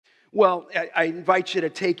Well, I invite you to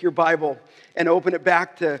take your Bible and open it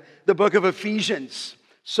back to the book of Ephesians.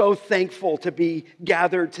 So thankful to be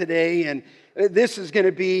gathered today. And this is going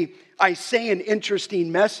to be, I say, an interesting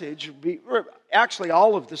message. Actually,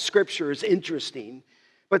 all of the scripture is interesting.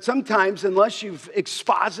 But sometimes, unless you've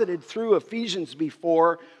exposited through Ephesians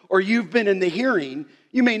before, or you've been in the hearing,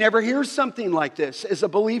 you may never hear something like this as a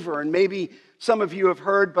believer. And maybe some of you have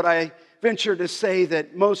heard, but I venture to say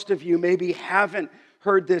that most of you maybe haven't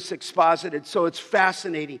heard this exposited, so it's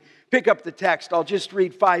fascinating. Pick up the text. I'll just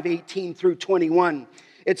read 5:18 through 21.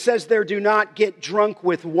 It says there, "Do not get drunk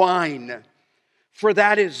with wine, for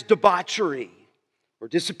that is debauchery or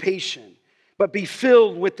dissipation, but be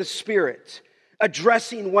filled with the Spirit,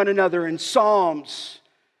 addressing one another in psalms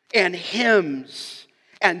and hymns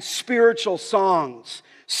and spiritual songs,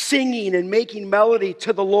 singing and making melody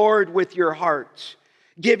to the Lord with your heart,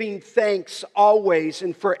 giving thanks always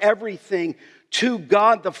and for everything to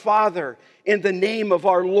God the Father in the name of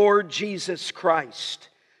our Lord Jesus Christ,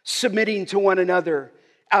 submitting to one another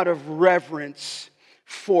out of reverence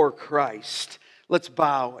for Christ." Let's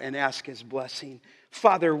bow and ask his blessing.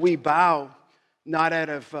 Father, we bow not out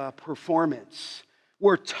of performance.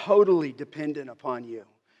 We're totally dependent upon you.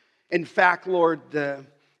 In fact, Lord, the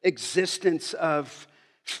existence of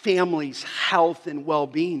families' health and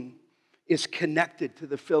well-being is connected to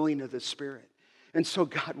the filling of the Spirit. And so,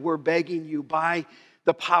 God, we're begging you by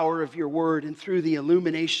the power of your word and through the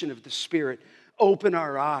illumination of the Spirit, open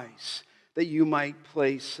our eyes that you might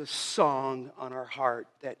place a song on our heart,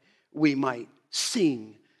 that we might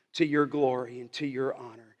sing to your glory and to your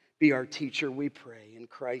honor. Be our teacher, we pray. In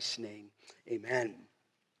Christ's name, amen.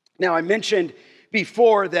 Now, I mentioned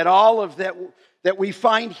before that all of that we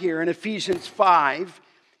find here in Ephesians 5,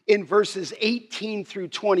 in verses 18 through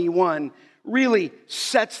 21, really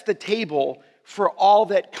sets the table for all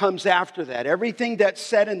that comes after that. Everything that's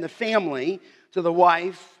said in the family, to the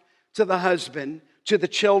wife, to the husband, to the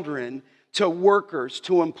children, to workers,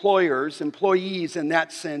 to employers, employees in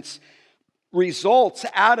that sense, results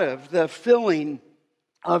out of the filling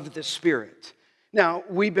of the Spirit. Now,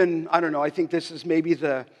 we've been, I think this is maybe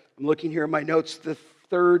I'm looking here in my notes, the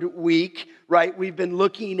third week, right? We've been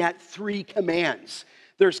looking at 3 commands.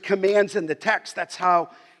 There's commands in the text. That's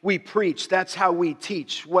how we preach. That's how we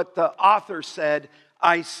teach. What the author said,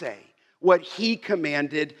 I say. What he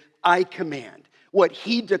commanded, I command. What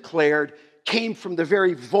he declared came from the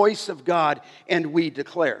very voice of God, and we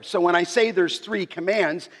declare. So when I say there's 3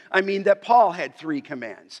 commands, I mean that Paul had 3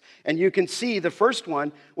 commands. And you can see the first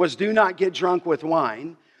one was do not get drunk with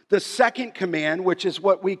wine. The second command, which is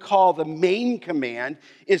what we call the main command,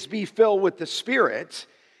 is be filled with the Spirit.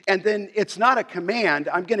 And then it's not a command.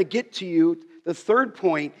 I'm going to get to you. The third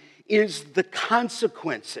point is the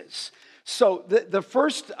consequences. So the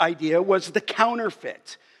first idea was the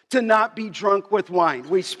counterfeit, to not be drunk with wine.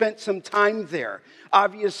 We spent some time there.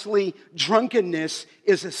 Obviously, drunkenness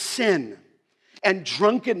is a sin. And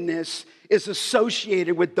drunkenness is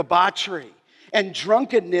associated with debauchery. And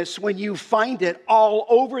drunkenness, when you find it all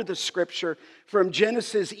over the scripture, from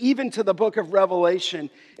Genesis even to the book of Revelation,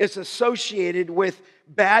 is associated with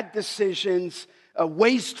bad decisions, a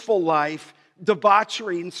wasteful life,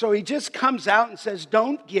 debauchery. And so he just comes out and says,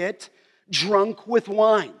 don't get drunk with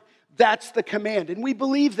wine. That's the command. And we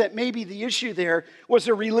believe that maybe the issue there was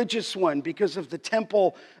a religious one because of the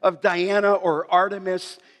temple of Diana or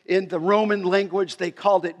Artemis. In the Roman language, they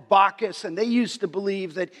called it Bacchus, and they used to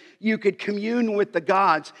believe that you could commune with the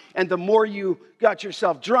gods, and the more you got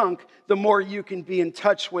yourself drunk, the more you can be in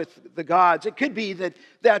touch with the gods. It could be that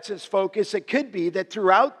that's his focus. It could be that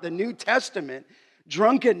throughout the New Testament,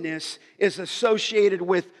 drunkenness is associated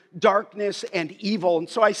with darkness and evil. And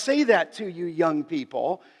so I say that to you young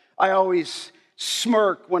people. I always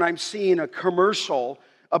smirk when I'm seeing a commercial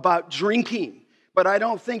about drinking, but I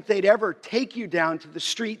don't think they'd ever take you down to the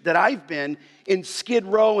street that I've been in Skid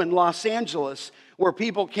Row in Los Angeles, where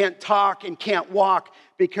people can't talk and can't walk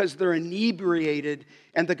because they're inebriated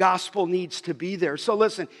and the gospel needs to be there. So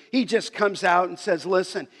listen, he just comes out and says,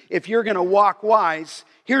 listen, if you're going to walk wise,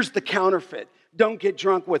 here's the counterfeit. Don't get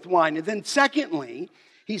drunk with wine. And then secondly,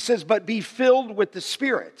 he says, but be filled with the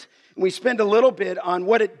Spirit. And we spend a little bit on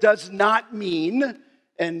what it does not mean,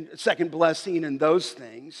 and second blessing and those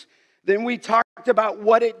things. Then we talked about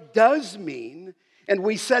what it does mean, and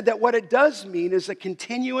we said that what it does mean is a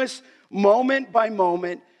continuous,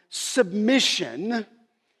 moment-by-moment submission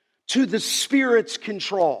to the Spirit's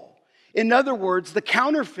control. In other words, the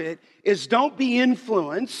counterfeit is don't be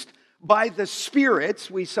influenced by the spirits,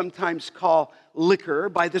 we sometimes call liquor,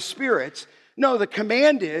 by the spirits. No, the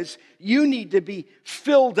command is you need to be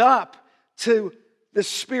filled up to the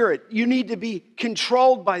Spirit. You need to be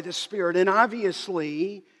controlled by the Spirit. And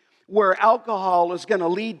obviously, where alcohol is going to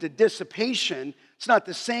lead to dissipation, it's not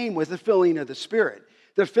the same with the filling of the Spirit.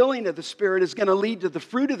 The filling of the Spirit is going to lead to the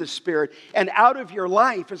fruit of the Spirit, and out of your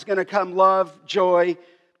life is going to come love, joy,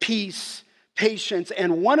 peace, patience,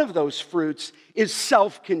 and one of those fruits is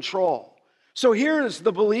self-control. So here is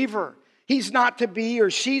the believer. He's not to be, or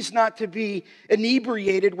she's not to be,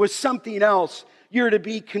 inebriated with something else. You're to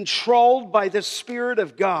be controlled by the Spirit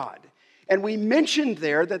of God. And we mentioned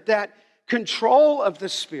there that control of the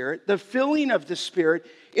Spirit, the filling of the Spirit,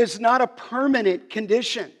 is not a permanent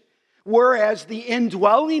condition. Whereas the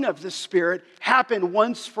indwelling of the Spirit happened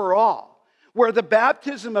once for all. Where the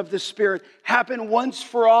baptism of the Spirit happened once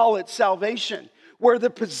for all at salvation. Where the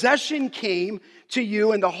possession came to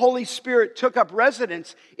you and the Holy Spirit took up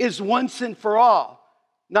residence is once and for all.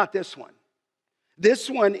 Not this one. This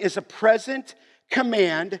one is a present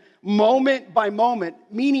command, moment by moment,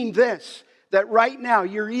 meaning this, that right now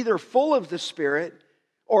you're either full of the Spirit,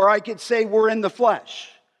 or I could say we're in the flesh.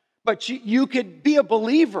 But you could be a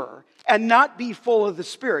believer and not be full of the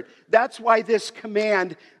Spirit. That's why this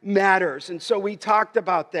command matters. And so we talked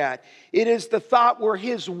about that. It is the thought where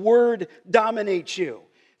His Word dominates you,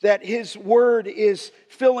 that His Word is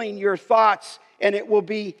filling your thoughts, and it will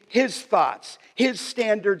be His thoughts. His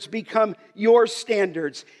standards become your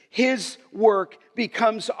standards. His work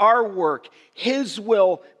becomes our work. His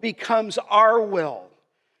will becomes our will.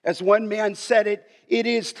 As one man said it, it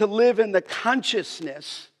is to live in the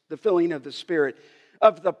consciousness, the filling of the Spirit,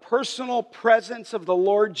 of the personal presence of the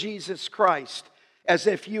Lord Jesus Christ, as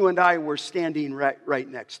if you and I were standing right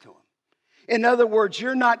next to Him. In other words,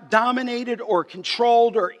 you're not dominated or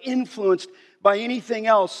controlled or influenced by anything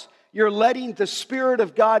else. You're letting the Spirit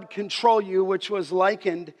of God control you, which was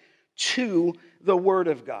likened to the Word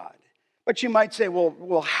of God. But you might say,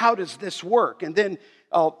 well, how does this work? And then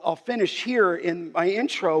I'll finish here in my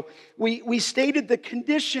intro. We stated the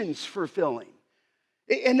conditions for filling.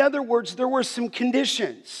 In other words, there were some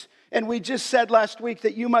conditions. And we just said last week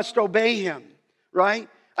that you must obey Him, right?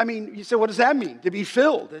 I mean, you say, what does that mean? To be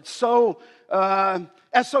filled. It's so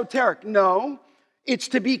esoteric. No, it's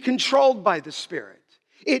to be controlled by the Spirit.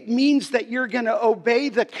 It means that you're going to obey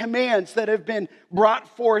the commands that have been brought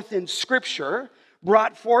forth in Scripture,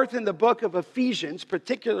 brought forth in the book of Ephesians,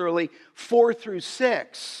 particularly 4 through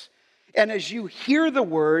 6. And as you hear the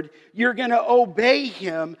word, you're going to obey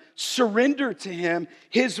Him, surrender to Him.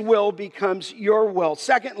 His will becomes your will.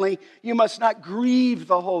 Secondly, you must not grieve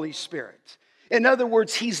the Holy Spirit. In other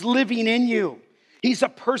words, He's living in you. He's a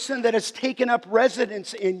person that has taken up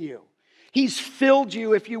residence in you. He's filled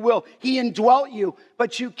you, if you will. He indwelt you,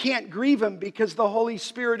 but you can't grieve Him because the Holy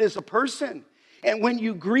Spirit is a person. And when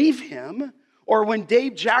you grieve Him, or when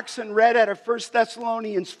Dave Jackson read out of 1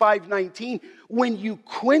 Thessalonians 5:19, when you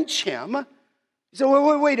quench Him, you say,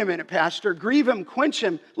 wait a minute, Pastor, grieve Him, quench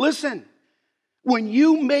Him. Listen, when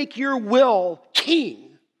you make your will king,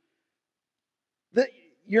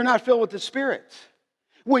 you're not filled with the Spirit.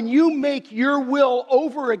 When you make your will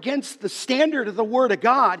over against the standard of the Word of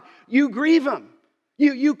God, you grieve Him.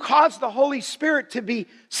 You cause the Holy Spirit to be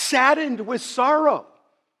saddened with sorrow.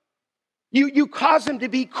 You cause Him to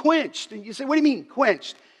be quenched. And you say, what do you mean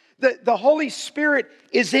quenched? The Holy Spirit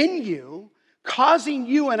is in you, causing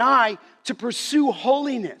you and I to pursue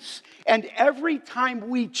holiness. And every time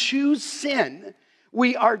we choose sin,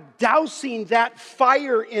 we are dousing that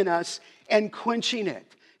fire in us and quenching it.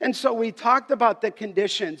 And so we talked about the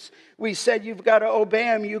conditions. We said you've got to obey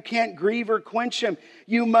Him. You can't grieve or quench Him.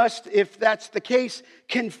 You must, if that's the case,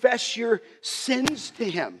 confess your sins to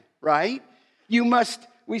Him, right? You must,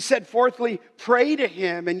 we said fourthly, pray to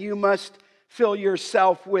Him, and you must fill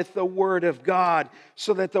yourself with the Word of God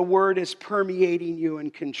so that the Word is permeating you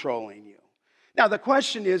and controlling you. Now the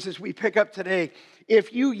question is, as we pick up today,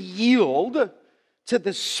 if you yield to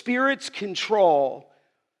the Spirit's control,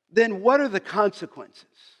 then what are the consequences?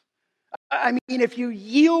 I mean, if you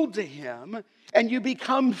yield to Him and you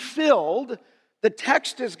become filled, the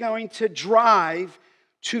text is going to drive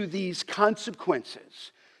to these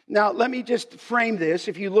consequences. Now, let me just frame this.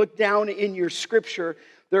 If you look down in your scripture,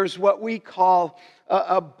 there's what we call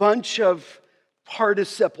a bunch of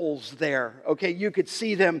participles there. Okay, you could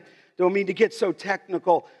see them. Don't mean to get so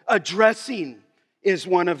technical. Addressing is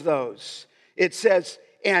one of those. It says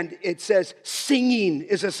singing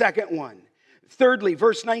is a second one. Thirdly,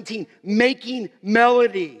 verse 19, making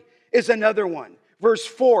melody is another one. Verse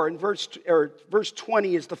 4 and verse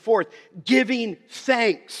 20 is the fourth, giving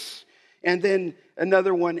thanks. And then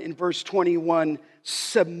another one in verse 21,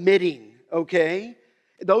 submitting, okay?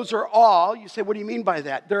 Those are all, you say, what do you mean by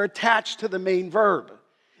that? They're attached to the main verb.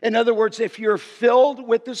 In other words, if you're filled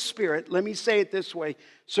with the Spirit, let me say it this way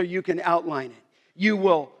so you can outline it. You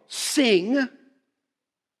will sing.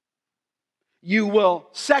 You will,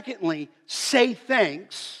 secondly, say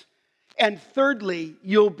thanks. And thirdly,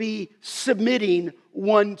 you'll be submitting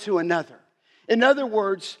one to another. In other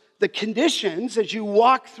words, the conditions, as you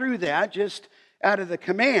walk through that, just out of the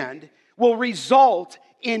command, will result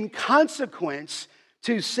in consequence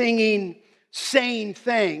to singing, saying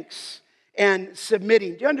thanks, and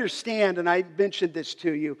submitting. Do you understand, and I mentioned this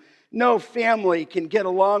to you, no family can get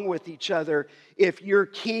along with each other if you're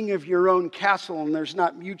king of your own castle and there's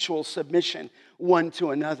not mutual submission one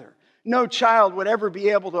to another. No child would ever be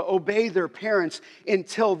able to obey their parents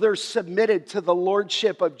until they're submitted to the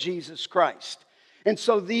lordship of Jesus Christ. And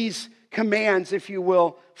so these commands, if you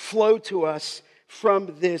will, flow to us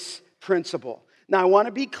from this principle. Now, I want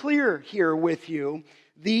to be clear here with you.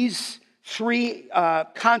 These three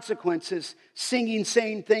consequences, singing,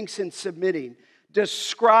 saying thanks, and submitting,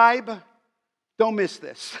 describe, don't miss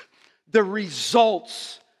this, the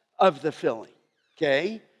results of the filling,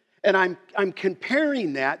 okay? And I'm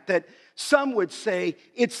comparing that some would say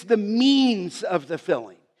it's the means of the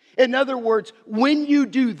filling. In other words, when you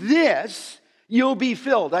do this, you'll be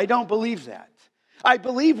filled. I don't believe that. I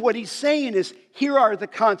believe what he's saying is, here are the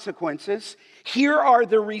consequences. Here are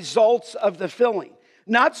the results of the filling.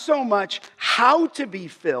 Not so much how to be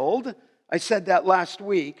filled, I said that last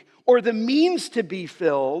week, or the means to be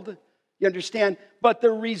filled, you understand? But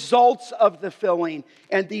the results of the filling,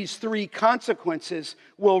 and these three consequences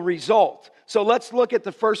will result. So let's look at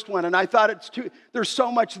the first one, and I thought there's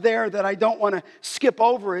so much there that I don't want to skip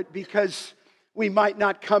over it because we might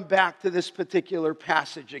not come back to this particular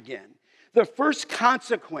passage again. The first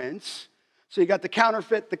consequence, so you got the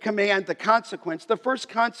counterfeit, the command, the consequence. The first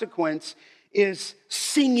consequence is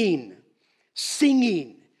singing.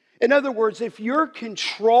 Singing. In other words, if you're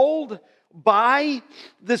controlled by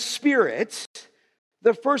the Spirit,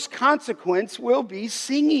 the first consequence will be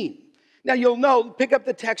singing. Now you'll note, pick up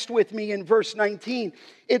the text with me in verse 19.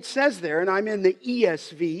 It says there, and I'm in the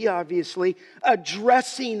ESV, obviously,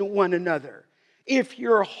 addressing one another. If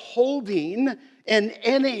you're holding an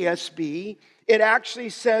NASB, it actually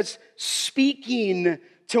says speaking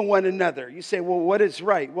to one another. You say, well, what is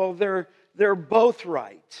right? Well, they're both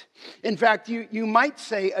right. In fact, you might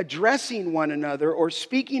say addressing one another or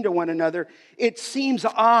speaking to one another. It seems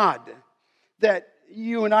odd that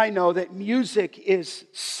you and I know that music is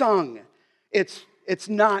sung. It's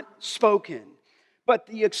not spoken. But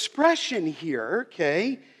the expression here,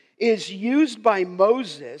 okay, is used by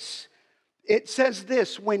Moses. It says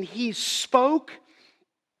this, when he spoke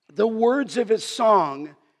the words of his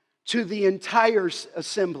song to the entire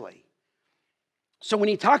assembly. So when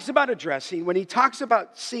he talks about addressing, when he talks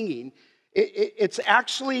about singing, it's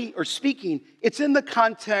actually, or speaking, it's in the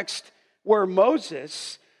context where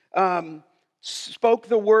Moses spoke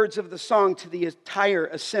the words of the song to the entire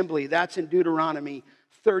assembly. That's in Deuteronomy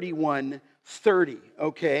 31:30,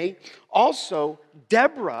 okay? Also,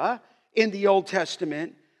 Deborah in the Old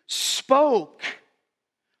Testament spoke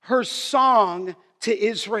her song to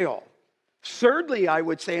Israel. Thirdly, I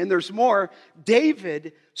would say, and there's more,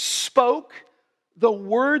 David spoke the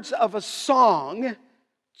words of a song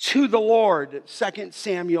to the Lord, 2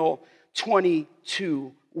 Samuel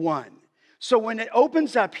 22:1. So when it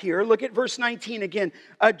opens up here, look at verse 19 again,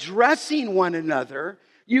 addressing one another.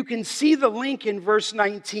 You can see the link in verse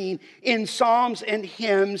 19 in psalms and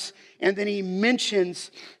hymns, and then he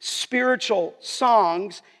mentions spiritual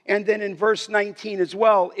songs, and then in verse 19 as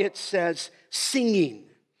well, it says singing.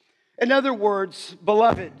 In other words,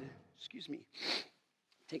 beloved,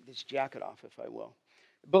 take this jacket off if I will.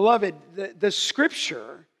 Beloved, the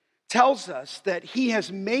scripture tells us that he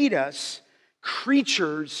has made us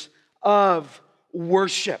creatures of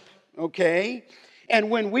worship, okay? And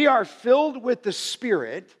when we are filled with the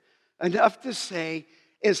Spirit, enough to say,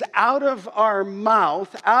 is out of our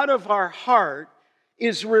mouth, out of our heart,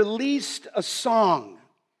 is released a song.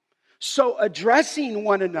 So addressing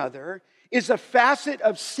one another is a facet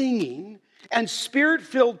of singing, and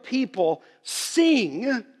Spirit-filled people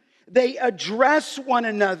sing. They address one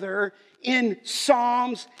another in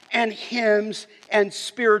psalms and hymns and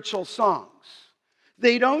spiritual songs.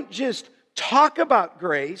 They don't just talk about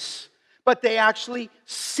grace, but they actually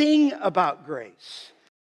sing about grace.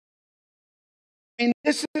 And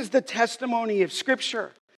this is the testimony of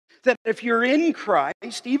Scripture, that if you're in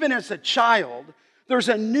Christ, even as a child, there's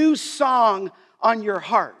a new song on your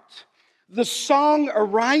heart. The song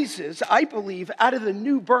arises, I believe, out of the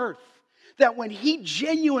new birth, that when he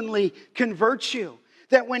genuinely converts you,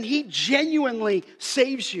 that when he genuinely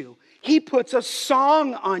saves you, he puts a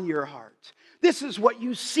song on your heart. This is what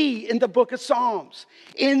you see in the book of Psalms.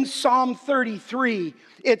 In Psalm 33,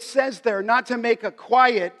 it says there not to make a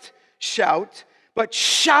quiet shout, but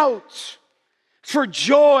shout for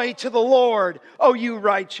joy to the Lord, O you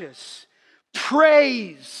righteous.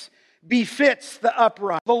 Praise befits the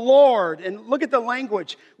upright. The Lord, and look at the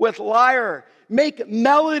language, with lyre, make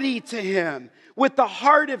melody to him. With the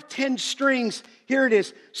heart of 10 strings, here it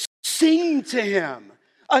is, sing to him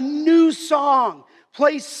a new song.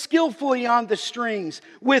 Play skillfully on the strings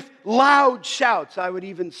with loud shouts. I would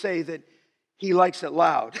even say that he likes it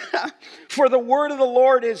loud. For the word of the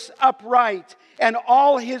Lord is upright, and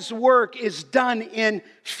all his work is done in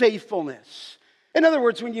faithfulness. In other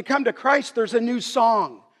words, when you come to Christ, there's a new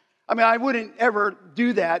song. I mean, I wouldn't ever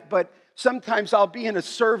do that, but sometimes I'll be in a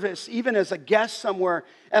service, even as a guest somewhere,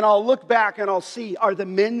 and I'll look back and I'll see, are the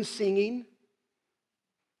men singing?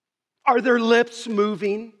 Are their lips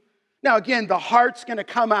moving? Now, again, the heart's going to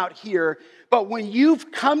come out here, but when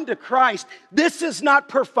you've come to Christ, this is not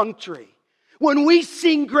perfunctory. When we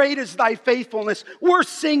sing, great is thy faithfulness, we're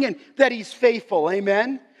singing that he's faithful,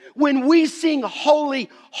 amen? When we sing, holy,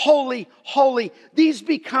 holy, holy, these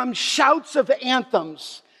become shouts of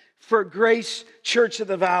anthems for Grace Church of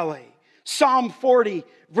the Valley. Psalm 40,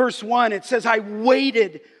 verse 1, it says, I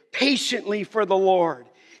waited patiently for the Lord.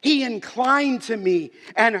 He inclined to me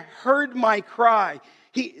and heard my cry.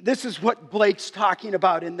 This is what Blake's talking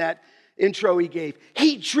about in that intro he gave.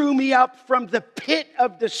 He drew me up from the pit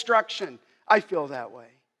of destruction. I feel that way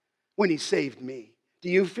when he saved me. Do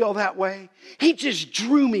you feel that way? He just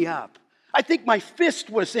drew me up. I think my fist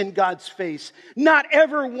was in God's face, not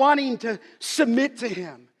ever wanting to submit to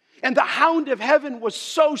him. And the hound of heaven was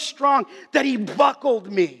so strong that he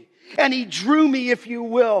buckled me. And he drew me, if you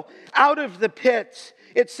will, out of the pits.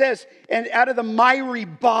 It says, and out of the miry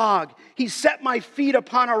bog, he set my feet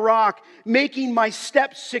upon a rock, making my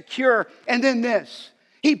steps secure. And then this,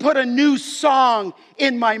 he put a new song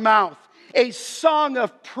in my mouth, a song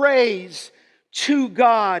of praise to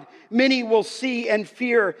God. Many will see and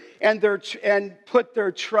fear and put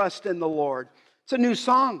their trust in the Lord. It's a new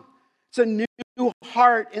song. It's a new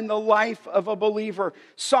heart in the life of a believer.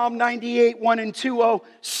 Psalm 98, 1 and 2, oh,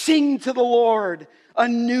 sing to the Lord a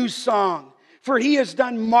new song. For he has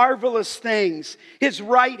done marvelous things. His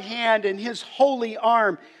right hand and his holy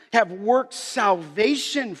arm have worked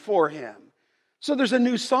salvation for him. So there's a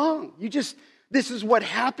new song. This is what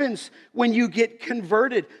happens when you get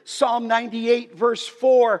converted. Psalm 98, verse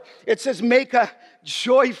 4, it says, make a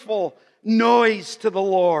joyful noise to the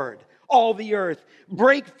Lord, all the earth.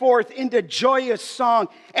 Break forth into joyous song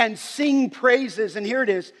and sing praises. And here it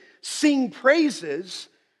is, sing praises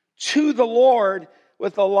to the Lord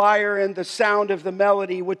with the lyre and the sound of the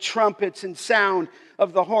melody, with trumpets and sound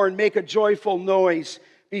of the horn. Make a joyful noise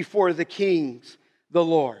before the kings, the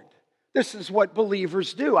Lord. This is what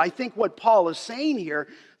believers do. I think what Paul is saying here,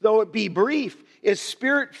 though it be brief, is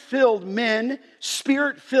spirit-filled men,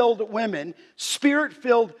 spirit-filled women,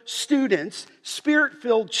 spirit-filled students,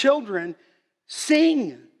 spirit-filled children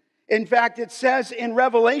sing. In fact, it says in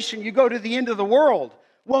Revelation, you go to the end of the world,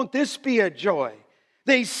 won't this be a joy?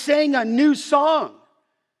 They sang a new song.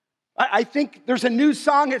 I think there's a new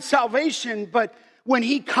song at salvation, but when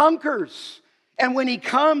he conquers and when he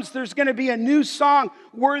comes, there's going to be a new song.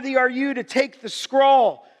 Worthy are you to take the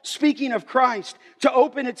scroll, speaking of Christ, to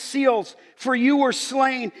open its seals. For you were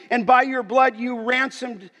slain, and by your blood you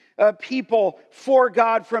ransomed people for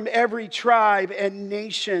God from every tribe and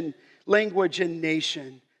nation, language and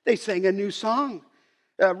nation. They sang a new song.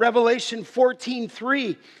 Revelation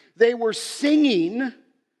 14:3, they were singing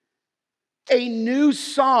a new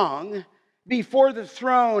song before the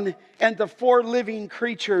throne and the 4 living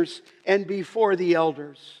creatures and before the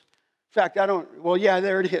elders. In fact,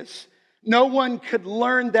 there it is. No one could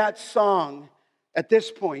learn that song at this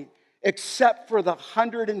point except for the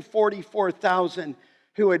 144,000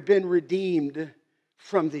 who had been redeemed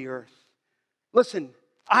from the earth. Listen,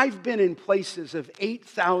 I've been in places of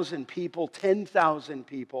 8,000 people, 10,000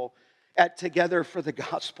 people at Together for the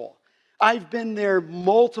Gospel. I've been there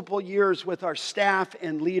multiple years with our staff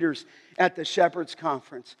and leaders at the Shepherd's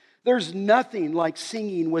Conference. There's nothing like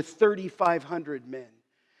singing with 3,500 men.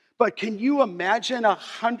 But can you imagine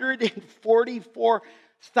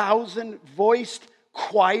 144,000 voiced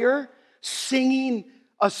choir singing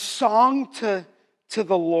a song to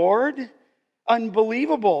the Lord?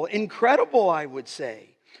 Unbelievable, incredible, I would say.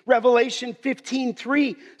 Revelation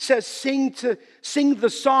 15:3 says, sing the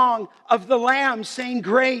song of the Lamb, saying,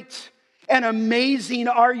 great and amazing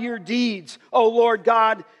are your deeds, O Lord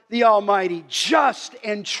God the Almighty. Just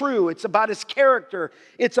and true. It's about his character.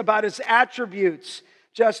 It's about his attributes.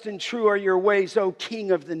 Just and true are your ways, O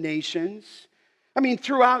King of the nations. I mean,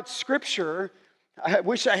 throughout Scripture, I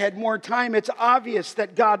wish I had more time, it's obvious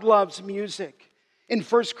that God loves music. In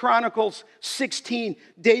 1 Chronicles 16,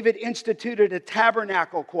 David instituted a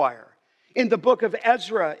tabernacle choir. In the book of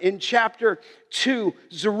Ezra, in chapter 2,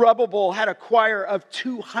 Zerubbabel had a choir of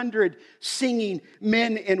 200 singing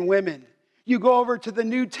men and women. You go over to the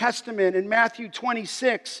New Testament in Matthew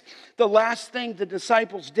 26, the last thing the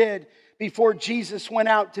disciples did before Jesus went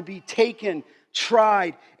out to be taken,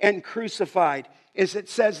 tried, and crucified is it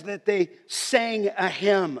says that they sang a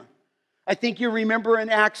hymn. I think you remember in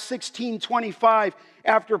Acts 16:25,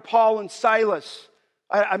 after Paul and Silas,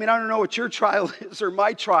 I don't know what your trial is or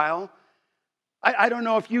my trial. I don't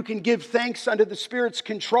know if you can give thanks under the Spirit's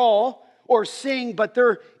control or sing, but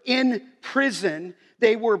they're in prison.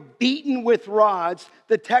 They were beaten with rods.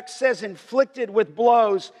 The text says inflicted with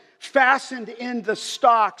blows, fastened in the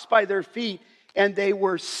stocks by their feet, and they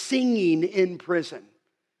were singing in prison.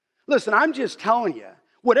 Listen, I'm just telling you,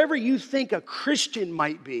 whatever you think a Christian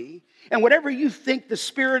might be, and whatever you think the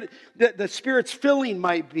Spirit's filling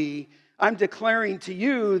might be, I'm declaring to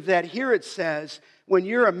you that here it says, when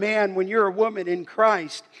you're a man, when you're a woman in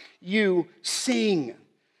Christ, you sing.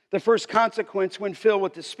 The first consequence when filled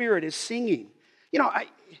with the Spirit is singing. You know,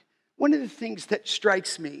 one of the things that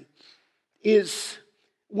strikes me is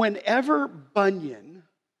whenever Bunyan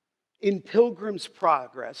in Pilgrim's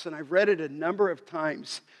Progress, and I've read it a number of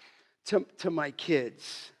times to my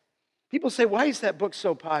kids, people say, why is that book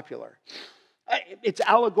so popular? It's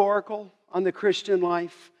allegorical on the Christian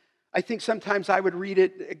life. I think sometimes I would read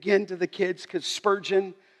it again to the kids because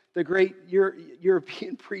Spurgeon, the great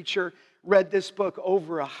European preacher, read this book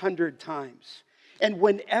over 100 times. And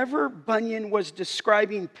whenever Bunyan was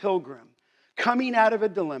describing Pilgrim, coming out of a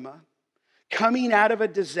dilemma, coming out of a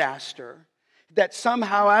disaster, that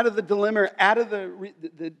somehow out of the dilemma, out of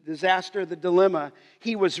the disaster, the dilemma,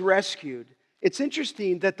 he was rescued. It's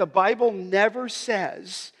interesting that the Bible never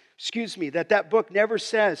says, that book never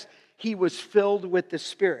says he was filled with the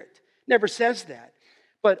Spirit. Never says that.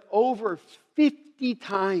 But over 50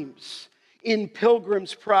 times in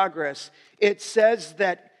Pilgrim's Progress, it says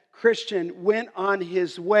that Christian went on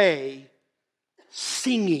his way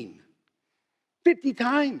singing. 50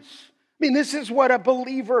 times. I mean, this is what a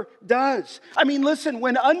believer does. I mean, listen,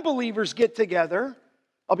 when unbelievers get together,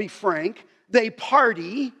 I'll be frank, they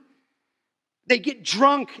party, they get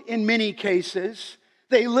drunk in many cases,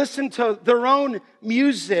 they listen to their own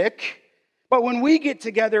music, but when we get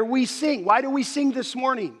together, we sing. Why do we sing this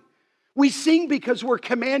morning? We sing because we're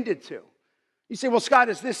commanded to. You say, well, Scott,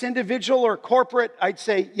 is this individual or corporate? I'd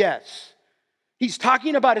say yes. He's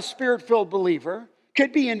talking about a Spirit-filled believer.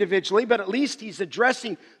 Could be individually, but at least he's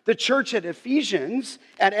addressing the church at Ephesians,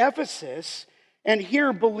 at Ephesus. And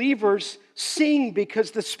here believers sing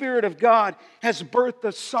because the Spirit of God has birthed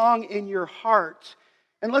a song in your heart.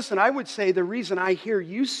 And listen, I would say the reason I hear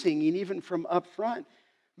you singing, even from up front,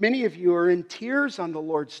 many of you are in tears on the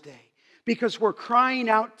Lord's Day because we're crying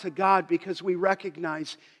out to God because we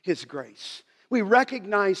recognize His grace. We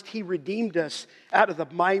recognized He redeemed us out of the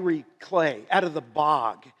miry clay, out of the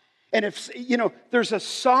bog. And if, there's a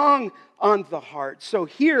song on the heart. So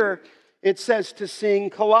here it says to sing,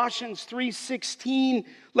 Colossians 3:16,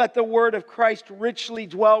 let the word of Christ richly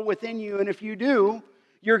dwell within you. And if you do,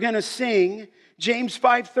 you're going to sing. James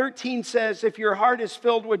 5:13 says, if your heart is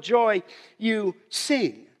filled with joy, you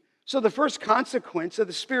sing. So the first consequence of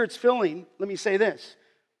the Spirit's filling, let me say this.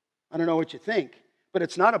 I don't know what you think, but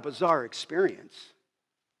it's not a bizarre experience.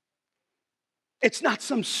 It's not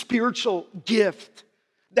some spiritual gift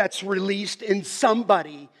that's released in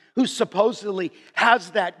somebody who supposedly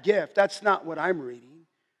has that gift. That's not what I'm reading.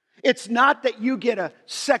 It's not that you get a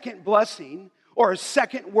second blessing or a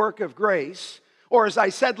second work of grace, or as I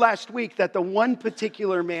said last week, that the one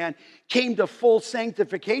particular man came to full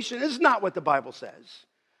sanctification. This is not what the Bible says.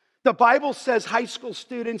 The Bible says, high school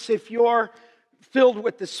students, if you're filled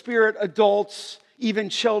with the Spirit, adults, even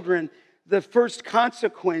children, the first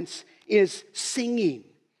consequence is singing.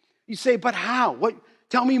 You say, but how? What?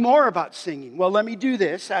 Tell me more about singing. Well, let me do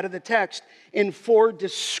this out of the text in 4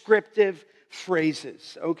 descriptive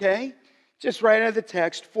phrases, okay? Just right out of the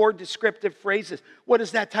text, 4 descriptive phrases. What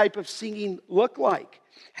does that type of singing look like?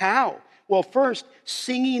 How? Well, first,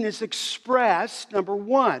 singing is expressed, number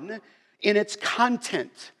 1, in its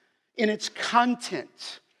content. In its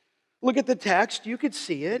content. Look at the text. You could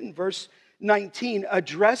see it in verse 19.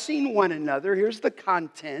 Addressing one another. Here's the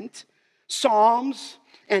content. Psalms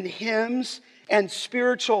and hymns and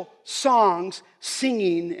spiritual songs,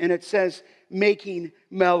 singing, and it says making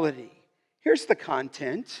melody. Here's the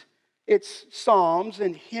content. It's psalms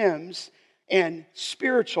and hymns and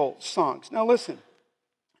spiritual songs. Now listen,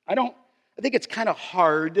 I think it's kind of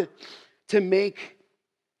hard to make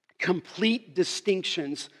complete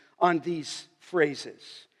distinctions on these phrases.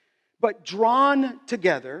 But drawn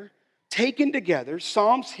together, taken together,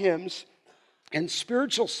 psalms, hymns, and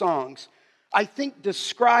spiritual songs, I think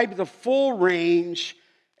describe the full range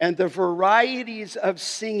and the varieties of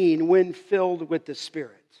singing when filled with the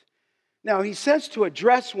Spirit. Now, he says to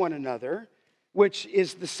address one another, which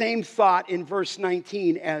is the same thought in verse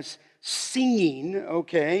 19 as singing,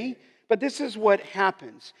 okay? But this is what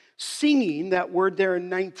happens. Singing, that word there in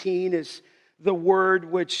 19, is the word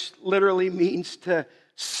which literally means to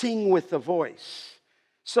sing with the voice.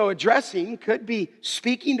 So addressing could be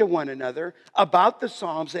speaking to one another about the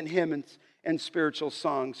psalms and hymns and spiritual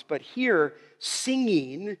songs. But here,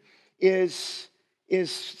 singing is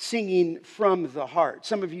singing from the heart.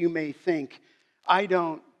 Some of you may think, I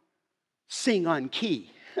don't sing on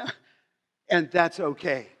key, and that's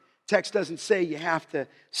okay. Text doesn't say you have to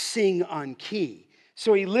sing on key.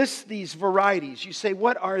 So he lists these varieties. You say,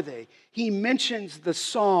 what are they? He mentions the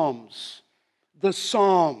psalms. The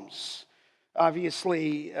psalms.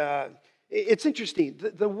 Obviously, it's interesting.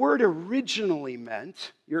 The word originally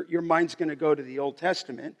meant, your mind's going to go to the Old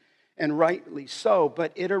Testament, and rightly so,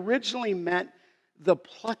 but it originally meant the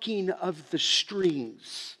plucking of the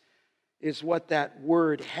strings is what that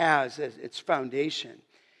word has as its foundation.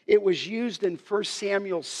 It was used in 1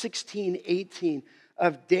 Samuel 16:18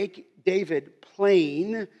 of David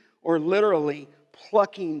playing, or literally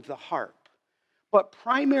plucking the harp. But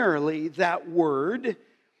primarily that word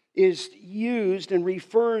is used and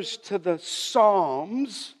refers to the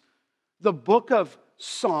Psalms, the book of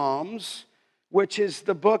Psalms, which is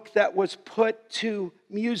the book that was put to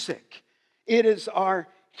music. It is our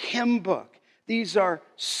hymn book. These are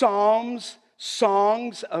psalms,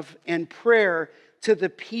 songs of and prayer to the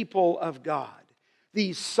people of God.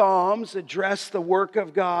 These psalms address the work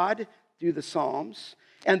of God through the psalms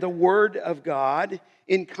and the word of God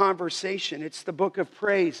in conversation. It's the book of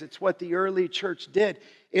praise. It's what the early church did.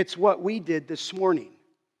 It's what we did this morning.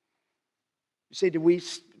 You say, did we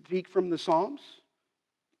speak from the psalms?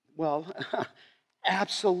 Well,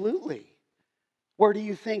 absolutely. Where do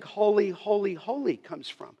you think holy, holy, holy comes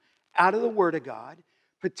from? Out of the Word of God,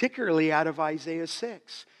 particularly out of Isaiah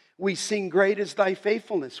 6. We sing, great is thy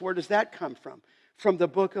faithfulness. Where does that come from? From the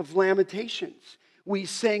book of Lamentations. We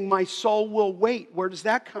sing, my soul will wait. Where does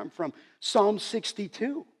that come from? Psalm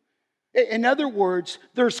 62. In other words,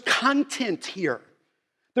 there's content here.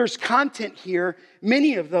 There's content here.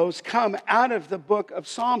 Many of those come out of the book of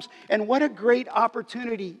Psalms. And what a great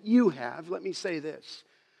opportunity you have, let me say this,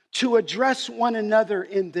 to address one another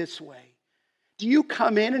in this way. Do you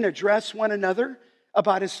come in and address one another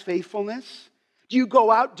about his faithfulness? Do you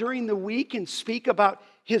go out during the week and speak about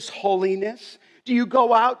his holiness? Do you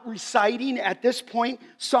go out reciting at this point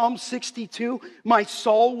Psalm 62, my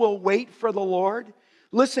soul will wait for the Lord?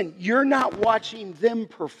 Listen, you're not watching them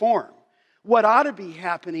perform. What ought to be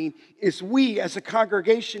happening is we as a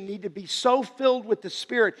congregation need to be so filled with the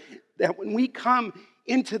Spirit that when we come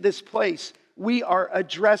into this place, we are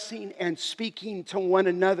addressing and speaking to one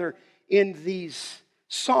another in these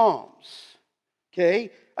psalms.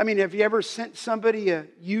 Okay? I mean, have you ever sent somebody a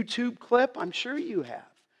YouTube clip? I'm sure you have,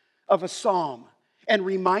 of a psalm and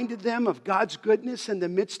reminded them of God's goodness in the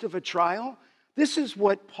midst of a trial? This is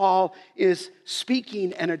what Paul is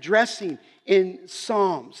speaking and addressing in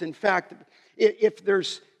Psalms. In fact, if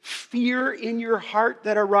there's fear in your heart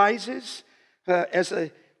that arises, as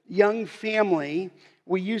a young family,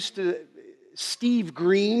 we used to, Steve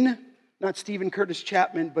Green, not Stephen Curtis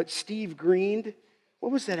Chapman, but Steve Green.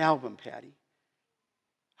 What was that album, Patty?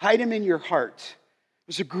 Hide Him in Your Heart. It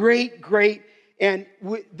was a great, and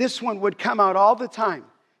this one would come out all the time.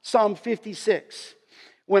 Psalm 56.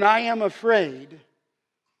 When I am afraid,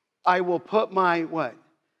 I will put my what?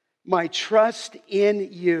 My trust in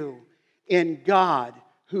you, in God,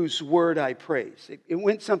 whose word I praise. It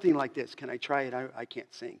went something like this. Can I try it? I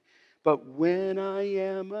can't sing. But when I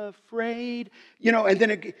am afraid,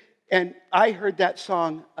 and I heard that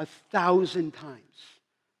song 1,000 times.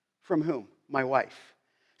 From whom? My wife.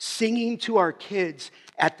 Singing to our kids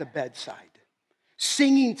at the bedside.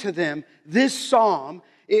 Singing to them this psalm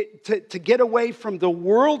to get away from the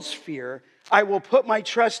world's fear. I will put my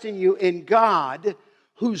trust in you, in God,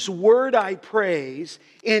 whose word I praise.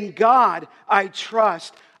 In God I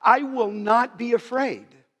trust. I will not be afraid.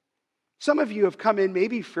 Some of you have come in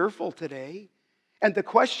maybe fearful today. And the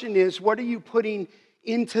question is, what are you putting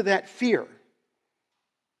into that fear?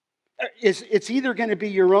 It's either going to be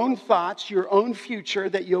your own thoughts, your own future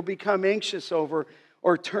that you'll become anxious over,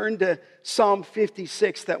 or turn to Psalm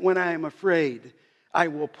 56, that when I am afraid, I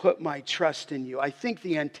will put my trust in you. I think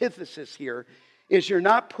the antithesis here is you're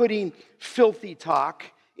not putting filthy talk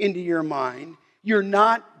into your mind. You're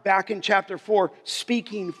not, back in chapter 4,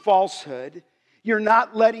 speaking falsehood. You're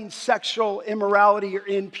not letting sexual immorality or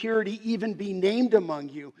impurity even be named among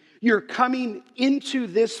you. You're coming into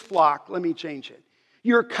this flock. Let me change it.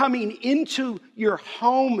 You're coming into your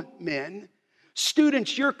home, men.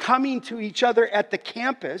 Students, you're coming to each other at the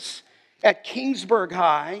campus, at Kingsburg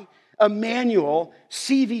High, Emmanuel,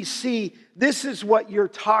 CVC. This is what you're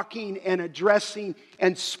talking and addressing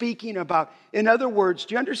and speaking about. In other words,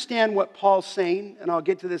 do you understand what Paul's saying? And I'll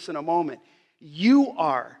get to this in a moment. You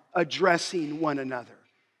are addressing one another.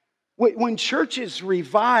 When churches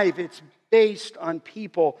revive, it's based on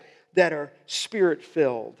people that are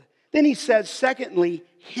spirit-filled. Then he says, secondly,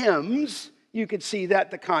 hymns. You could see that,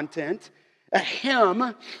 the content. A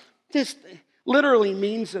hymn, this literally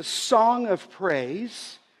means a song of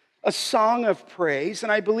praise. A song of praise.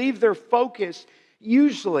 And I believe their focus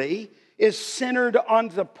usually is centered on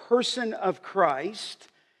the person of Christ.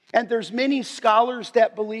 And there's many scholars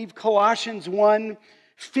that believe Colossians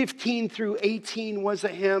 1:15 through 18 was a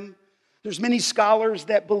hymn. There's many scholars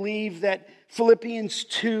that believe that Philippians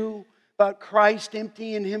 2 about Christ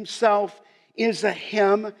emptying himself is a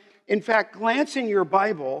hymn. In fact, glance in your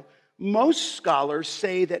Bible, most scholars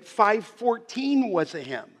say that 5:14 was a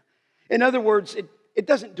hymn. In other words, it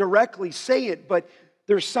doesn't directly say it, but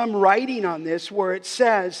there's some writing on this where it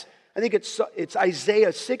says, I think it's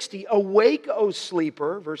Isaiah 60, awake, O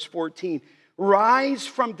sleeper, verse 14, rise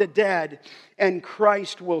from the dead and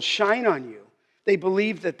Christ will shine on you. They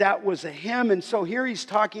believe that that was a hymn, and so here he's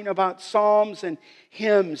talking about psalms and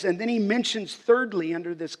hymns, and then he mentions thirdly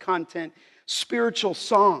under this content, spiritual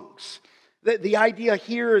songs. The idea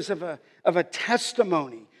here is of a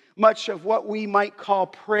testimony, much of what we might call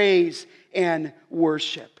praise and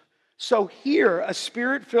worship. So here, a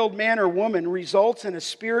spirit-filled man or woman results in a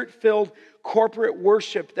spirit-filled corporate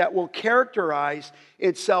worship that will characterize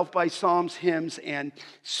itself by psalms, hymns, and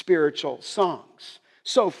spiritual songs.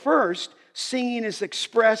 So first, singing is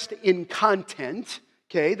expressed in content.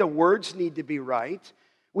 Okay, the words need to be right.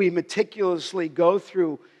 We meticulously go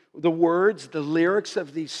through the words, the lyrics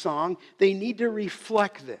of these songs. They need to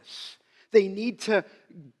reflect this. They need to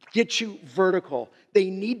get you vertical. They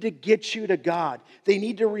need to get you to God. They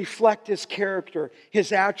need to reflect His character,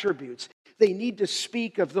 His attributes. They need to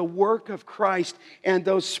speak of the work of Christ, and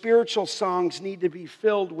those spiritual songs need to be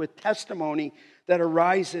filled with testimony that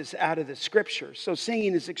arises out of the Scriptures. So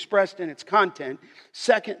singing is expressed in its content.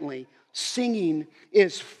 Secondly, singing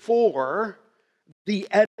is for the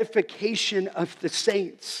edification of the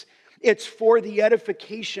saints. It's for the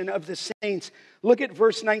edification of the saints. Look at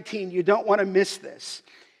verse 19. You don't want to miss this.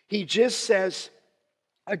 He just says,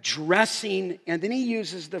 addressing, and then he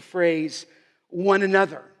uses the phrase, one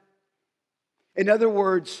another. In other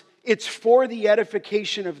words, it's for the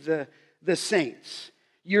edification of the saints.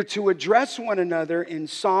 You're to address one another in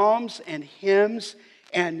psalms and hymns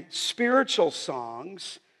and spiritual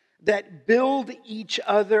songs that build each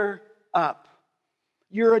other up.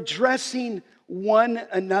 You're addressing one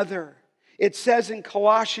another. It says in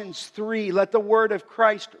Colossians 3, let the word of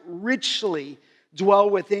Christ richly dwell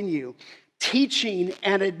within you, teaching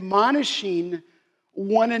and admonishing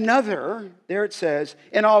one another, there it says,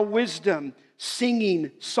 in all wisdom,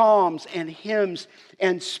 singing psalms and hymns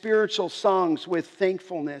and spiritual songs with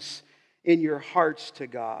thankfulness in your hearts to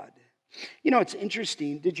God. You know, it's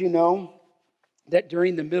interesting. Did you know that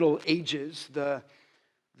during the Middle Ages,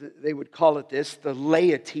 they would call it this, the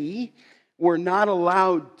laity were not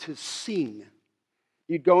allowed to sing.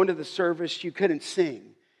 You'd go into the service, you couldn't sing.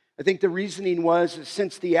 I think the reasoning was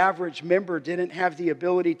since the average member didn't have the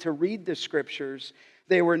ability to read the Scriptures,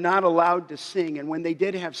 they were not allowed to sing. And when they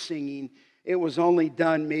did have singing, it was only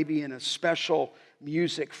done maybe in a special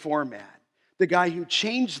music format. The guy who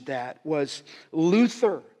changed that was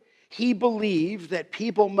Luther. He believed that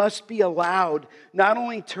people must be allowed not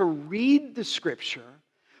only to read the Scripture,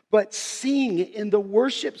 but sing in the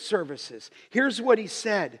worship services. Here's what he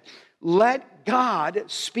said. Let God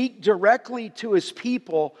speak directly to His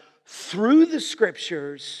people through the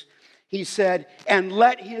Scriptures, he said, and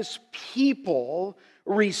let His people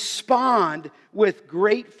respond with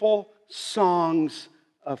grateful songs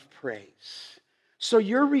of praise. So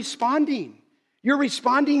you're responding. You're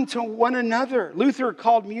responding to one another. Luther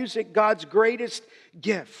called music God's greatest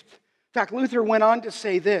gift. In fact, Luther went on to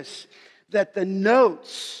say this, that the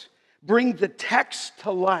notes bring the text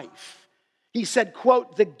to life. He said,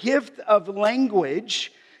 quote, the gift of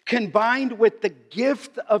language combined with the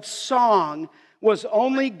gift of song was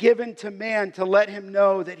only given to man to let him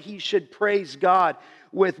know that he should praise God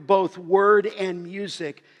with both word and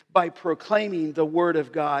music by proclaiming the word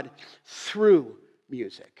of God through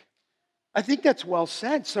music. I think that's well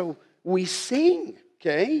said. So we sing,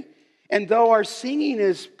 okay? And though our singing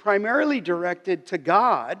is primarily directed to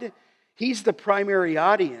God, He's the primary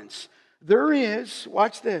audience, there is,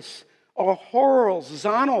 watch this, a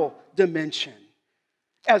horizontal dimension.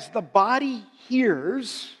 As the body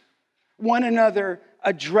hears one another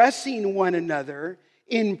addressing one another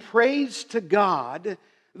in praise to God,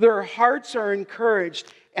 their hearts are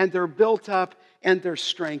encouraged and they're built up and they're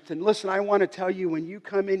strengthened. Listen, I want to tell you, when you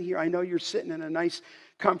come in here, I know you're sitting in a nice,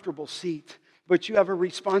 comfortable seat, but you have a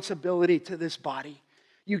responsibility to this body.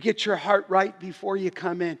 You get your heart right before you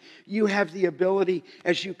come in. You have the ability,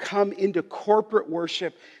 as you come into corporate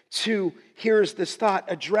worship, to, here's this thought,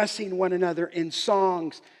 addressing one another in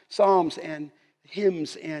songs, psalms, and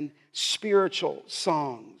hymns, and spiritual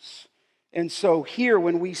songs. And so here,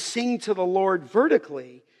 when we sing to the Lord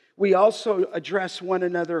vertically, we also address one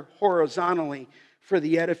another horizontally for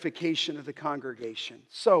the edification of the congregation.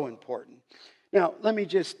 So important. Now, let me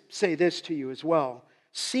just say this to you as well.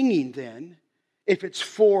 Singing then, if it's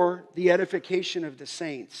for the edification of the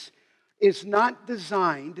saints, is not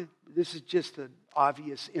designed, this is just an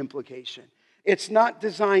obvious implication, it's not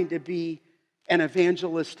designed to be an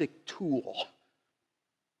evangelistic tool.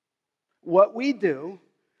 What we do,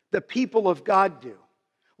 the people of God do.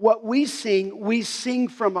 What we sing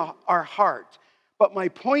from our heart. But my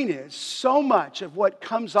point is, so much of what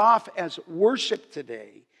comes off as worship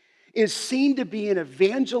today is seen to be an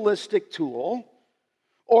evangelistic tool,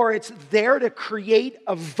 or it's there to create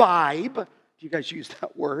a vibe, if you guys use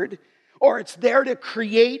that word, or it's there to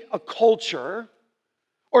create a culture,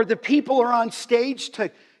 or the people are on stage to,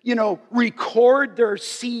 record their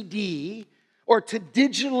CD, or to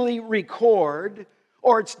digitally record,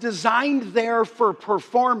 or it's designed there for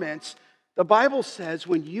performance. The Bible says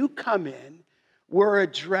when you come in, we're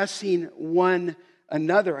addressing one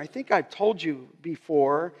another. I think I've told you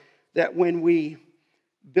before that when we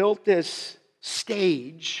built this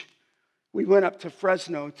stage, we went up to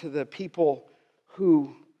Fresno to the people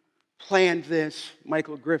who planned this,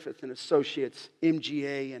 Michael Griffith and Associates,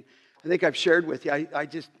 MGA, and I think I've shared with you,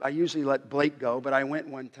 I usually let Blake go, but I went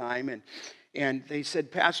one time, and they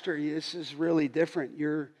said, Pastor, this is really different.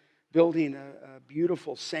 You're building a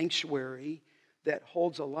beautiful sanctuary that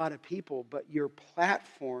holds a lot of people, but your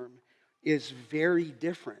platform is very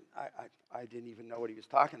different. I didn't even know what he was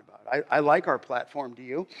talking about. I like our platform, do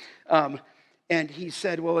you? And he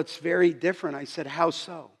said, well, it's very different. I said, how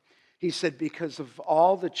so? He said, because of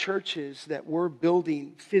all the churches that we're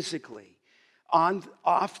building physically,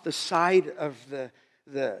 off the side of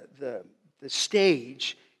the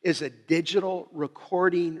stage is a digital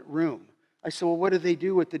recording room. I said, well, what do they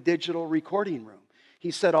do with the digital recording room? He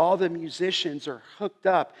said all the musicians are hooked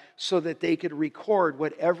up so that they could record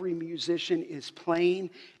what every musician is playing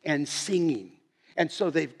and singing. And so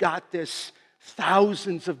they've got this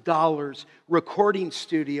thousands of dollars recording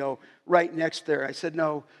studio right next there. I said,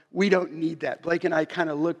 no, we don't need that. Blake and I kind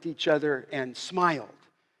of looked at each other and smiled.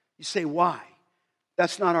 You say, why?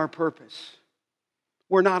 That's not our purpose.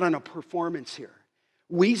 We're not on a performance here.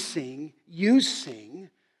 We sing, you sing,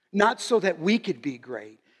 not so that we could be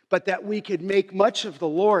great, but that we could make much of the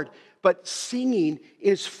Lord. But singing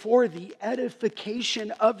is for the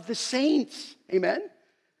edification of the saints. Amen?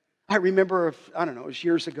 I remember, it was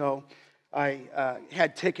years ago, I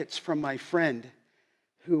had tickets from my friend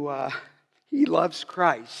who, he loves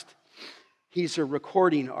Christ. He's a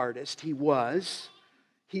recording artist. He was.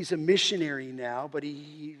 He's a missionary now, but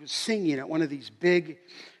he was singing at one of these big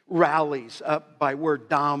rallies up by where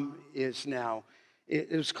Dom is now.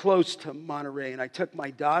 It was close to Monterey, and I took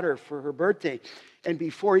my daughter for her birthday. And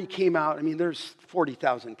before he came out, there's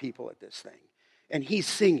 40,000 people at this thing. And he's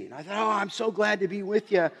singing. I thought, I'm so glad to be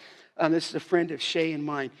with you. This is a friend of Shay and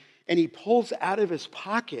mine. And he pulls out of his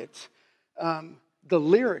pocket the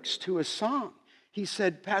lyrics to a song. He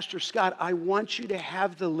said, Pastor Scott, I want you to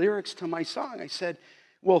have the lyrics to my song. I said,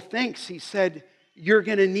 well, thanks. He said, you're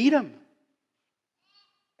going to need them.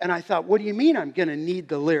 And I thought, what do you mean I'm going to need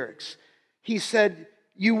the lyrics? He said,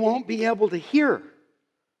 you won't be able to hear.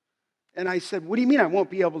 And I said, what do you mean I won't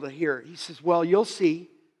be able to hear? He says, well, you'll see.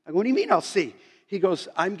 I go, what do you mean I'll see? He goes,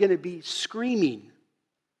 I'm going to be screaming.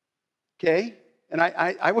 Okay? And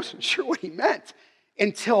I wasn't sure what he meant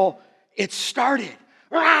until it started.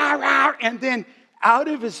 And then out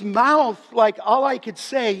of his mouth, like all I could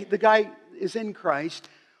say, the guy is in Christ,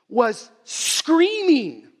 was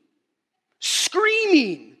screaming.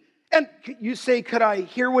 Screaming. And you say, could I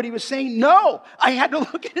hear what he was saying? No, I had to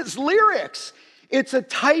look at his lyrics. It's a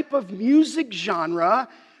type of music genre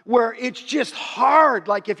where it's just hard.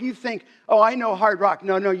 Like if you think, oh, I know hard rock.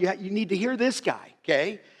 No, you need to hear this guy,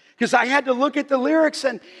 okay? Because I had to look at the lyrics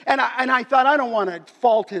and I thought, I don't want to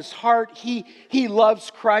fault his heart. He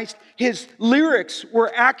loves Christ. His lyrics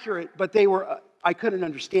were accurate, but I couldn't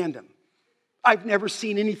understand them. I've never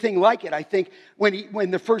seen anything like it. I think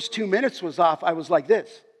when the first 2 minutes was off, I was like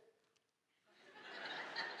this.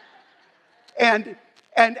 And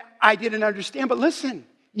I didn't understand. But listen,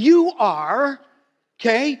 you are,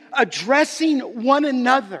 okay, addressing one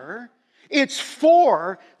another. It's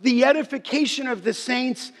for the edification of the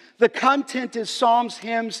saints. The content is psalms,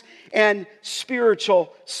 hymns, and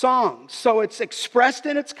spiritual songs. So it's expressed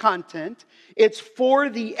in its content. It's for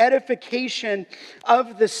the edification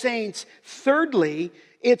of the saints. Thirdly,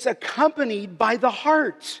 it's accompanied by the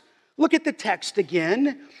heart. Look at the text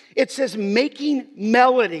again. It says, making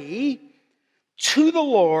melody to the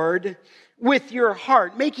Lord with your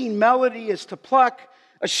heart. Making melody is to pluck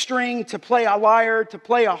a string, to play a lyre, to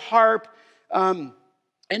play a harp. And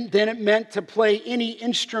then it meant to play any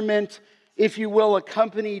instrument, if you will,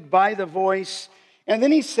 accompanied by the voice. And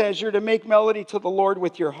then he says you're to make melody to the Lord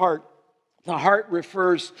with your heart. The heart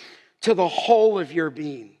refers to the whole of your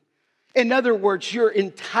being. In other words, your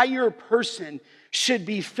entire person should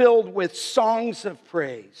be filled with songs of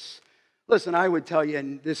praise. Listen, I would tell you,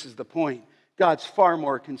 and this is the point, God's far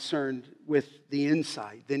more concerned with the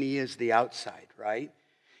inside than he is the outside, right?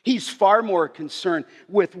 He's far more concerned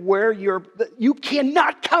with where you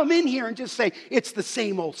cannot come in here and just say, it's the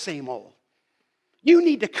same old, same old. You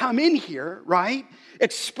need to come in here, right?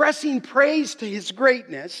 Expressing praise to his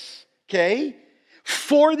greatness, okay?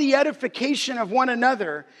 For the edification of one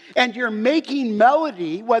another. And you're making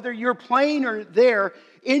melody, whether you're playing or there,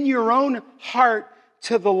 in your own heart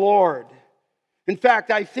to the Lord. In fact,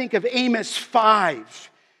 I think of Amos 5,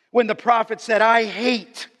 when the prophet said, I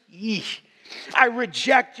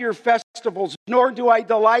reject your festivals, nor do I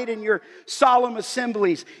delight in your solemn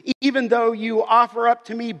assemblies, even though you offer up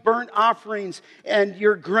to me burnt offerings and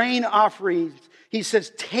your grain offerings. He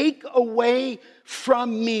says, take away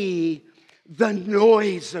from me the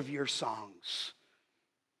noise of your songs.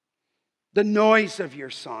 The noise of your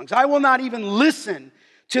songs. I will not even listen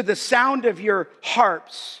to the sound of your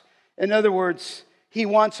harps. In other words, he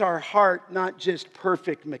wants our heart, not just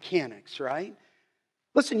perfect mechanics, right?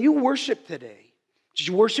 Listen, you worship today. Did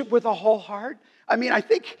you worship with a whole heart? I mean, I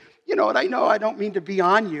think, and I know I don't mean to be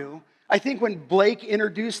on you. I think when Blake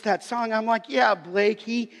introduced that song, I'm like, yeah, Blake,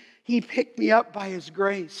 he picked me up by his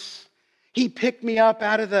grace. He picked me up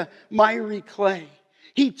out of the miry clay.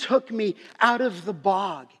 He took me out of the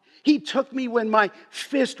bog. He took me when my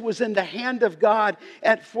fist was in the hand of God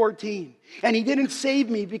at 14. And he didn't save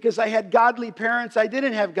me because I had godly parents. I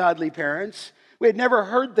didn't have godly parents. We had never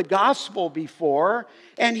heard the gospel before.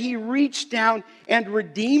 And he reached down and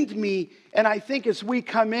redeemed me. And I think as we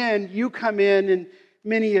come in, you come in, and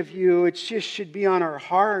many of you, it just should be on our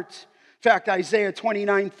heart. In fact, Isaiah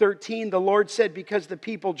 29:13, the Lord said, because the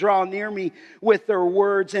people draw near me with their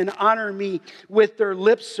words and honor me with their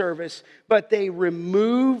lip service, but they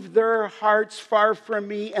remove their hearts far from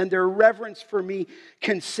me, and their reverence for me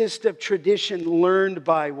consists of tradition learned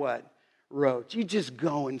by what? Rote. You just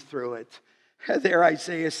going through it. There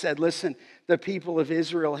Isaiah said, listen, the people of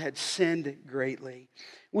Israel had sinned greatly.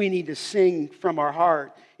 We need to sing from our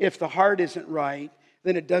heart. If the heart isn't right,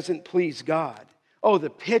 then it doesn't please God. Oh,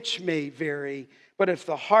 the pitch may vary, but if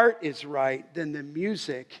the heart is right, then the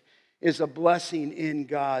music is a blessing in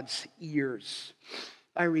God's ears.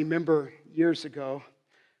 I remember years ago,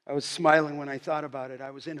 I was smiling when I thought about it.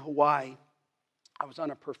 I was in Hawaii. I was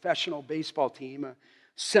on a professional baseball team, a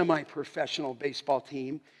semi-professional baseball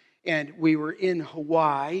team, and we were in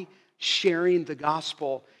Hawaii sharing the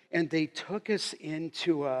gospel, and they took us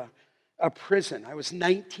into a prison. I was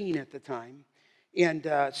 19 at the time. And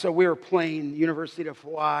so we were playing University of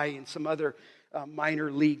Hawaii and some other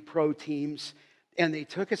minor league pro teams. And they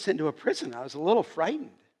took us into a prison. I was a little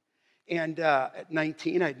frightened. And at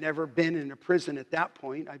 19, I'd never been in a prison at that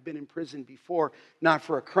point. I'd been in prison before, not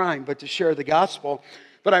for a crime, but to share the gospel.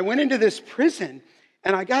 But I went into this prison,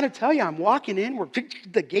 and I got to tell you, I'm walking in.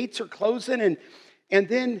 The gates are closing. And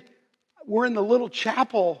then we're in the little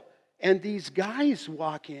chapel, and these guys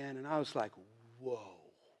walk in. And I was like, whoa.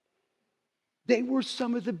 They were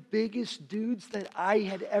some of the biggest dudes that I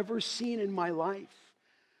had ever seen in my life.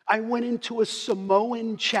 I went into a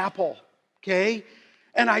Samoan chapel, okay?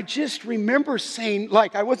 And I just remember saying,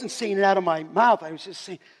 I wasn't saying it out of my mouth. I was just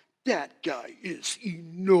saying, that guy is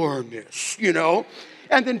enormous,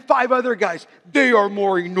 And then 5 other guys, they are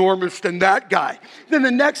more enormous than that guy. Then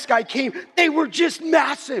the next guy came, they were just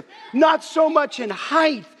massive. Not so much in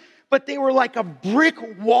height, but they were like a brick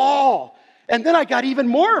wall. And then I got even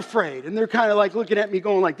more afraid. And they're kind of like looking at me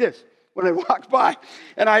going like this when I walked by.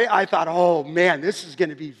 And I thought, oh man, this is going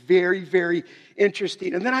to be very, very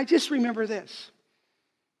interesting. And then I just remember this.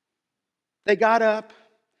 They got up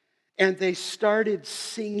and they started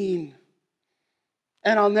singing.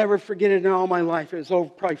 And I'll never forget it in all my life. It was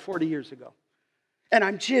probably 40 years ago. And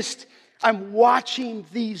I'm watching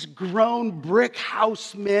these grown brick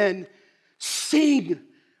house men sing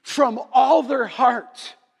from all their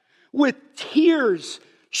heart with tears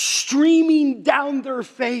streaming down their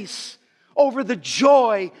face over the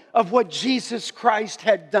joy of what Jesus Christ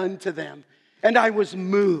had done to them. And I was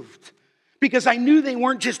moved because I knew they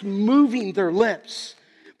weren't just moving their lips,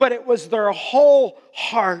 but it was their whole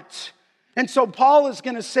heart. And so Paul is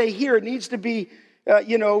going to say here, it needs to be,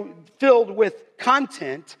 filled with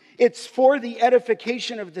content. It's for the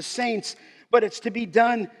edification of the saints, but it's to be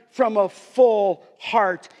done from a full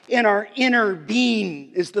heart. In our inner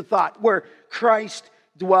being is the thought, where Christ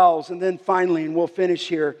dwells. And then finally, and we'll finish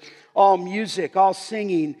here, all music, all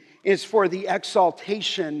singing is for the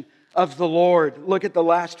exaltation of the Lord. Look at the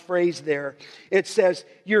last phrase there. It says,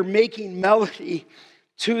 you're making melody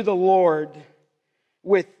to the Lord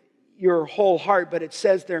with your whole heart, but it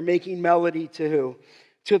says they're making melody to who?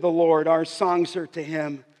 To the Lord. Our songs are to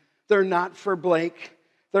Him. They're not for Blake.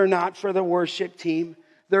 They're not for the worship team.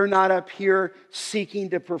 They're not up here seeking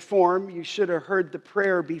to perform. You should have heard the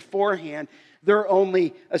prayer beforehand. They're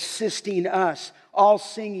only assisting us. All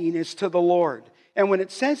singing is to the Lord. And when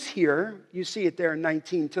it says here, you see it there in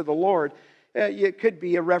 19, to the Lord, it could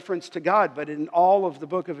be a reference to God, but in all of the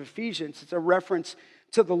book of Ephesians, it's a reference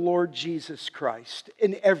to the Lord Jesus Christ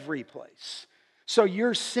in every place. So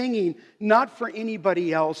you're singing not for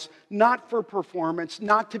anybody else, not for performance,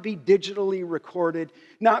 not to be digitally recorded,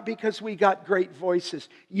 not because we got great voices.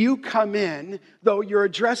 You come in, though you're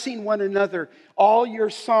addressing one another, all your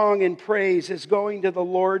song and praise is going to the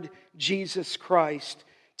Lord Jesus Christ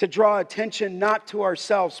to draw attention not to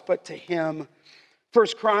ourselves, but to Him. 1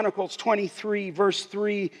 Chronicles 23, verse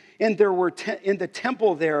 3, and there were in the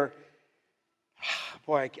temple there,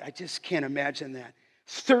 boy, I just can't imagine that.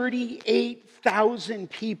 38,000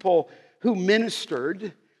 people who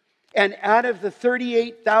ministered, and out of the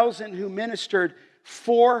 38,000 who ministered,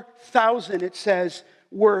 4,000, it says,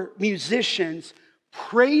 were musicians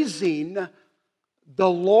praising the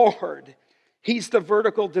Lord. He's the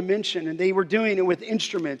vertical dimension, and they were doing it with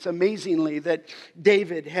instruments, amazingly, that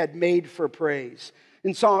David had made for praise.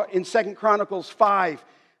 And so in 2 Chronicles 5,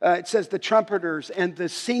 it says the trumpeters and the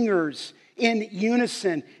singers in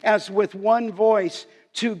unison, as with one voice,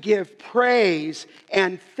 to give praise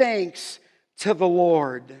and thanks to the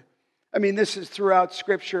Lord. I mean, this is throughout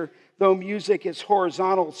Scripture. Though music is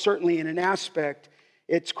horizontal, certainly in an aspect,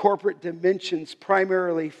 its corporate dimensions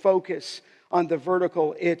primarily focus on the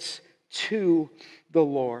vertical. It's to the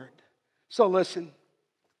Lord. So listen,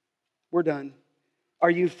 we're done.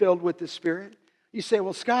 Are you filled with the Spirit? You say,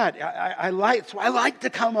 well, Scott, I like to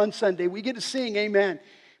come on Sunday. We get to sing, amen.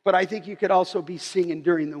 But I think you could also be singing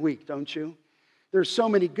during the week, don't you? There's so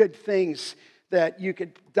many good things that you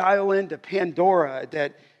could dial into Pandora,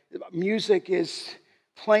 that music is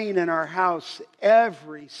playing in our house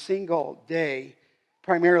every single day,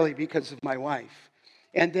 primarily because of my wife.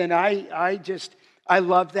 And then I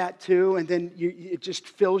love that too. And then it just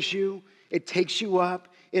fills you. It takes you up.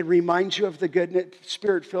 It reminds you of the goodness.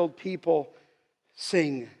 Spirit-filled people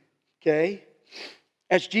sing, okay?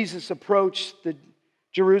 As Jesus approached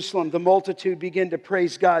Jerusalem, the multitude began to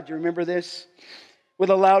praise God. Do you remember this? With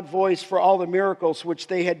a loud voice for all the miracles which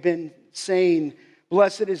they had been saying,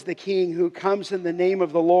 blessed is the King who comes in the name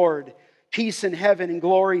of the Lord. Peace in heaven and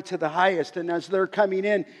glory to the highest. And as they're coming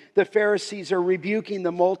in, the Pharisees are rebuking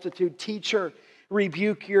the multitude. Teacher,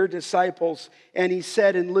 rebuke your disciples. And he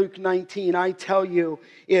said in Luke 19, I tell you,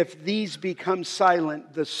 if these become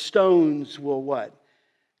silent, the stones will what?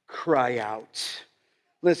 Cry out.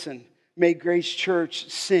 Listen, may Grace Church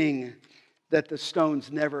sing that the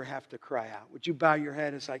stones never have to cry out. Would you bow your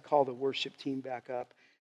head as I call the worship team back up?